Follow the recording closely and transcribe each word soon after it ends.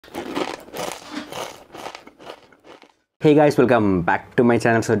Hey guys, welcome back to my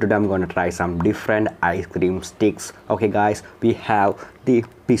channel. So today I'm gonna try some different ice cream sticks. Okay guys, we have the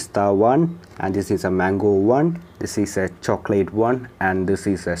pista one, and this is a mango one, this is a chocolate one, and this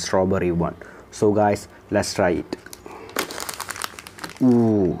is a strawberry one. So guys, let's try it.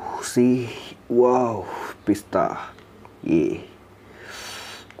 Ooh, see, wow, pista, yeah,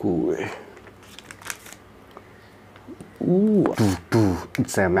 cool. Ooh,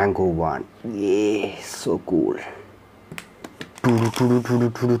 it's a mango one, yeah, so cool.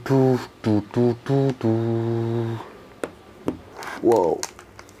 Whoa,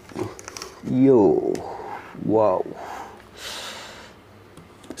 yo, wow.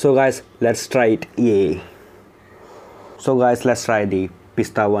 So guys, let's try it. Yay. So guys, let's try the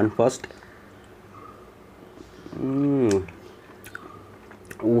pista one first.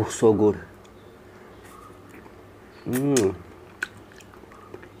 Oh, so good.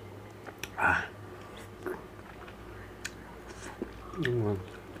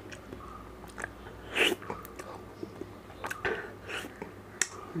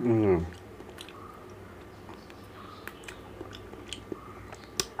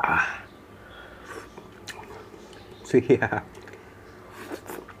 See, yeah.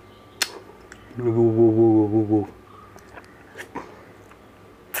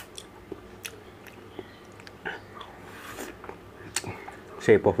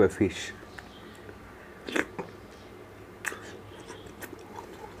 Shape of a fish.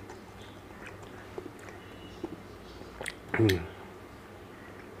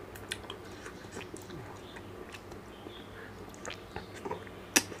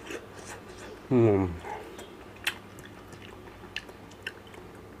 Ah.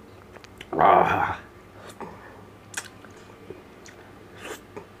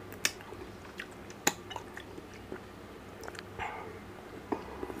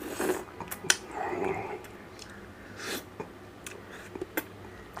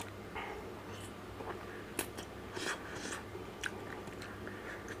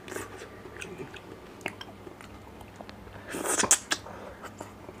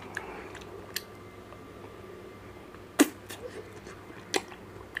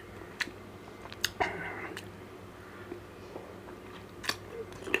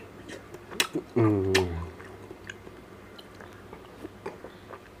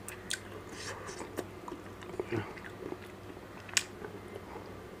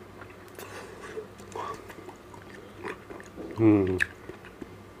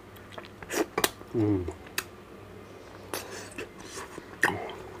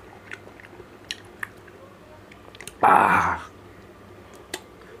 Ah.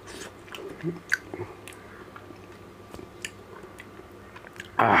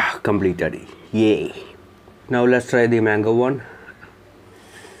 Ah, completed. Yay. Now let's try the mango one.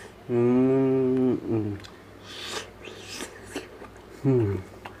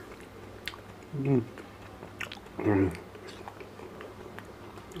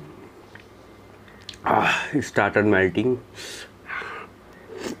 Ah, it started melting.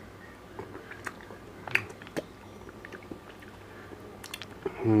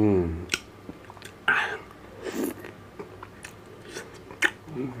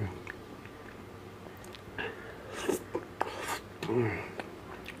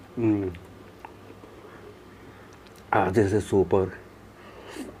 Ah, this is super.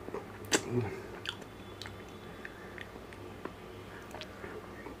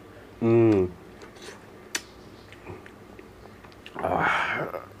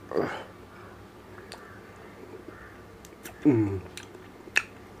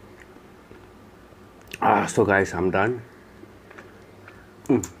 So guys, I'm done.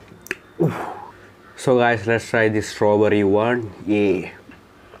 So guys, let's try the strawberry one. Yeah.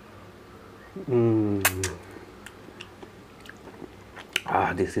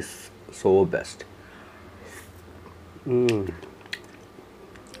 Ah, this is so best.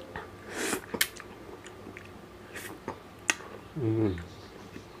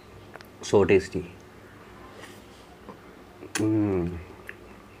 So tasty.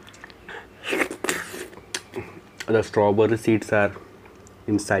 The strawberry seeds are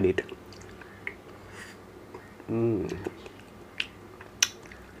inside it.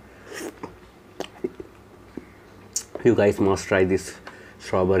 You guys must try this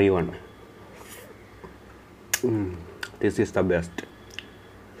strawberry one. This is the best.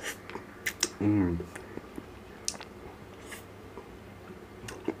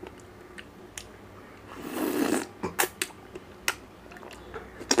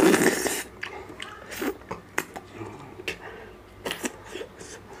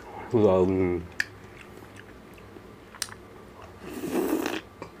 Wow.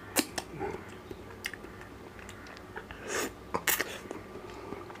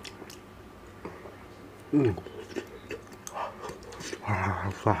 Mm.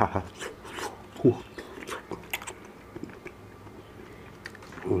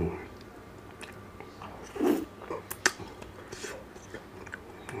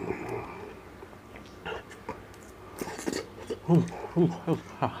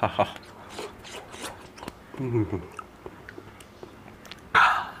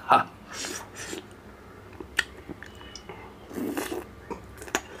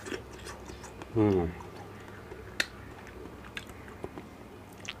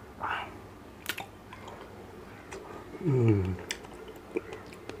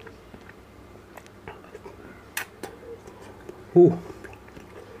 Ooh.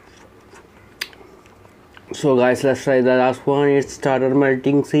 So guys, let's try the last one. It started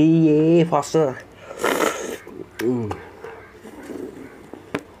melting. See, yeah, faster.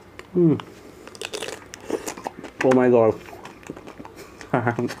 Oh my god.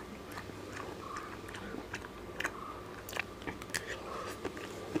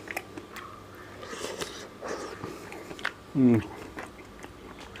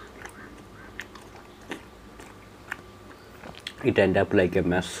 It ended up like a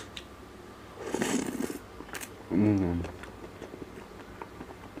mess.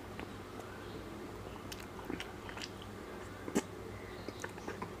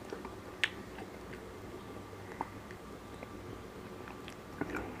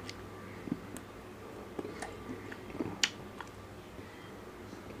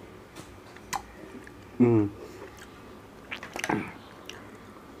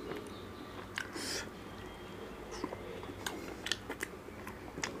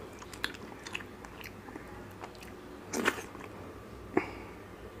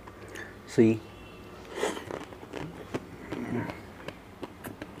 See.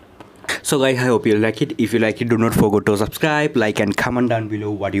 So guys, I hope you like it. If you like it, do not forget to subscribe, like and comment down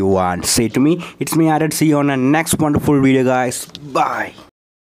below what you want. Say to me. It's me, Added. See you on the next wonderful video, guys. Bye.